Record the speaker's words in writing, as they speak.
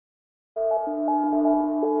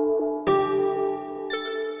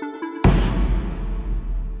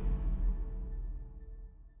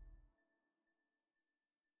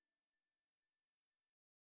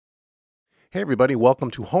Hey everybody,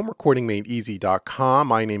 welcome to HomeRecordingMadeEasy.com.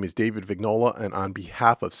 My name is David Vignola, and on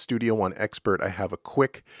behalf of Studio One Expert, I have a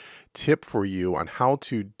quick tip for you on how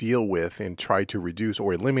to deal with and try to reduce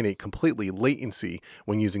or eliminate completely latency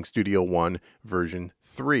when using Studio One version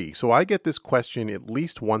 3. So I get this question at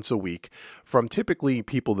least once a week from typically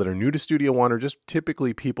people that are new to Studio One or just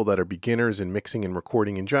typically people that are beginners in mixing and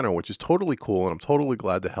recording in general, which is totally cool, and I'm totally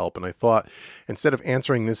glad to help. And I thought instead of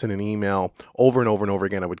answering this in an email over and over and over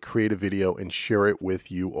again, I would create a video and share it with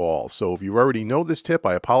you all. So if you already know this tip,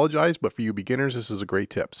 I apologize, but for you beginners, this is a great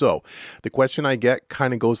tip. So the question I get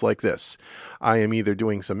kind of goes like this. I am either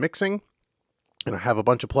doing some mixing and I have a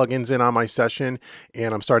bunch of plugins in on my session,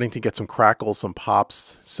 and I'm starting to get some crackles, some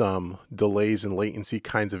pops, some delays and latency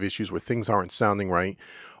kinds of issues where things aren't sounding right.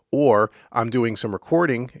 Or I'm doing some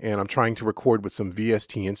recording and I'm trying to record with some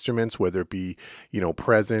VST instruments, whether it be,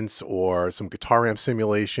 presence or some guitar amp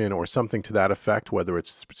simulation or something to that effect, whether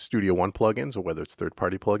it's Studio One plugins or whether it's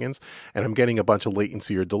third-party plugins, and I'm getting a bunch of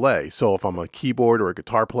latency or delay. So if I'm a keyboard or a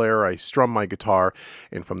guitar player, I strum my guitar,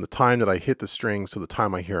 and from the time that I hit the strings to the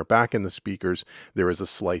time I hear it back in the speakers, there is a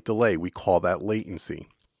slight delay. We call that latency.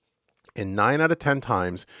 And 9 out of 10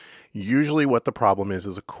 times, usually what the problem is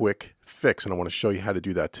a quick fix, and I want to show you how to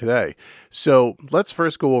do that today. So let's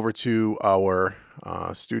first go over to our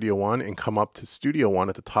Studio One and come up to Studio One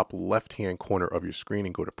at the top left-hand corner of your screen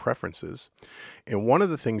and go to Preferences. And one of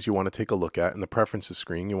the things you want to take a look at in the Preferences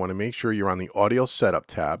screen, you want to make sure you're on the Audio Setup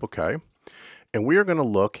tab, okay? And we are going to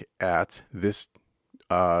look at this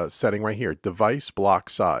setting right here, device block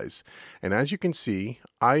size. And as you can see,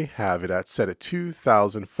 I have it set at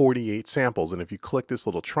 2048 samples. And if you click this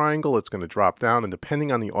little triangle, it's going to drop down, and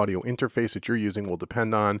depending on the audio interface that you're using will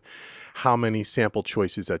depend on how many sample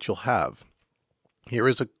choices that you'll have. Here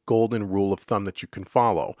is a golden rule of thumb that you can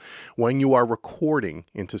follow. When you are recording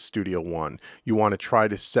into Studio One, you want to try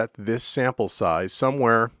to set this sample size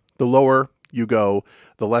somewhere. The lower you go,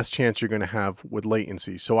 the less chance you're going to have with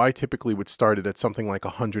latency. So I typically would start it at something like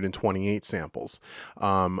 128 samples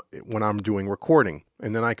when I'm doing recording.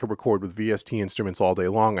 And then I could record with VST instruments all day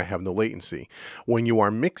long. I have no latency. When you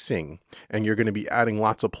are mixing and you're going to be adding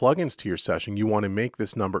lots of plugins to your session, you want to make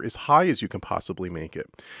this number as high as you can possibly make it.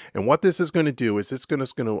 And what this is going to do is it's going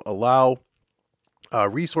to allow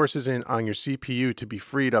resources on your CPU to be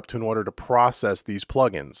freed up in order to process these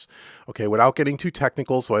plugins. Okay, without getting too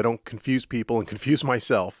technical so I don't confuse people and confuse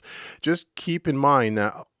myself, just keep in mind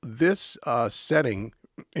that this setting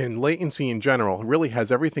and latency in general really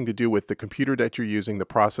has everything to do with the computer that you're using, the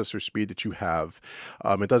processor speed that you have.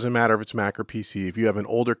 It doesn't matter if it's Mac or PC. If you have an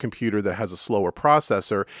older computer that has a slower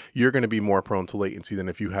processor, you're going to be more prone to latency than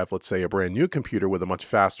if you have, let's say, a brand new computer with a much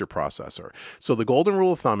faster processor. So the golden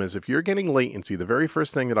rule of thumb is if you're getting latency, the very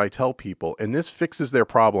first thing that I tell people, and this fixes their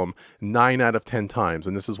problem 9 out of 10 times,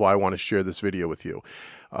 and this is why I want to share this video with you.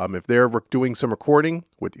 If they're doing some recording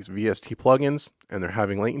with these VST plugins and they're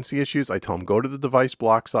having latency issues, I tell them go to the device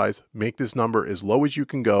block size, make this number as low as you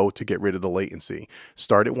can go to get rid of the latency.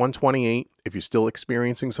 Start at 128. If you're still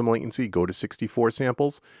experiencing some latency, go to 64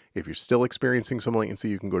 samples. If you're still experiencing some latency,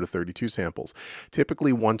 you can go to 32 samples.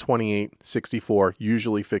 Typically 128, 64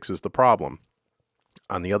 usually fixes the problem.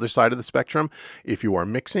 On the other side of the spectrum, if you are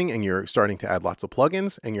mixing and you're starting to add lots of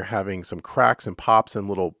plugins and you're having some cracks and pops and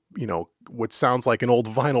little, what sounds like an old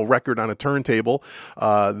vinyl record on a turntable,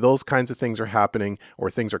 those kinds of things are happening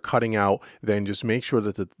or things are cutting out, then just make sure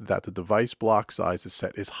that the device block size is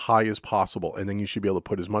set as high as possible. And then you should be able to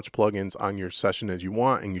put as much plugins on your session as you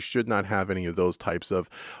want, and you should not have any of those types of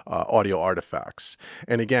audio artifacts.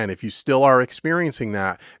 And again, if you still are experiencing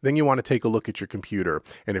that, then you want to take a look at your computer.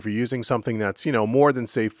 And if you're using something that's, more than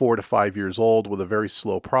say 4 to 5 years old with a very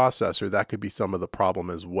slow processor, that could be some of the problem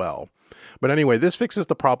as well. But anyway, this fixes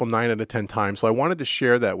the problem 9 out of 10 times, so I wanted to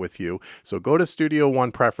share that with you. So go to Studio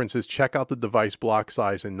One Preferences, check out the device block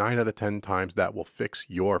size, and 9 out of 10 times that will fix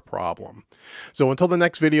your problem. So until the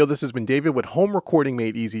next video, this has been David with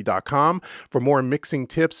HomeRecordingMadeEasy.com. For more mixing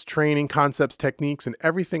tips, training, concepts, techniques, and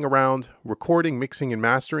everything around recording, mixing, and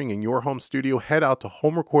mastering in your home studio, head out to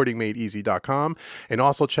HomeRecordingMadeEasy.com, and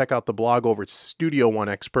also check out the blog over at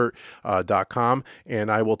StudioOneExpert.com,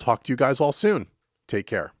 and I will talk to you guys all soon. Take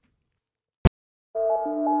care.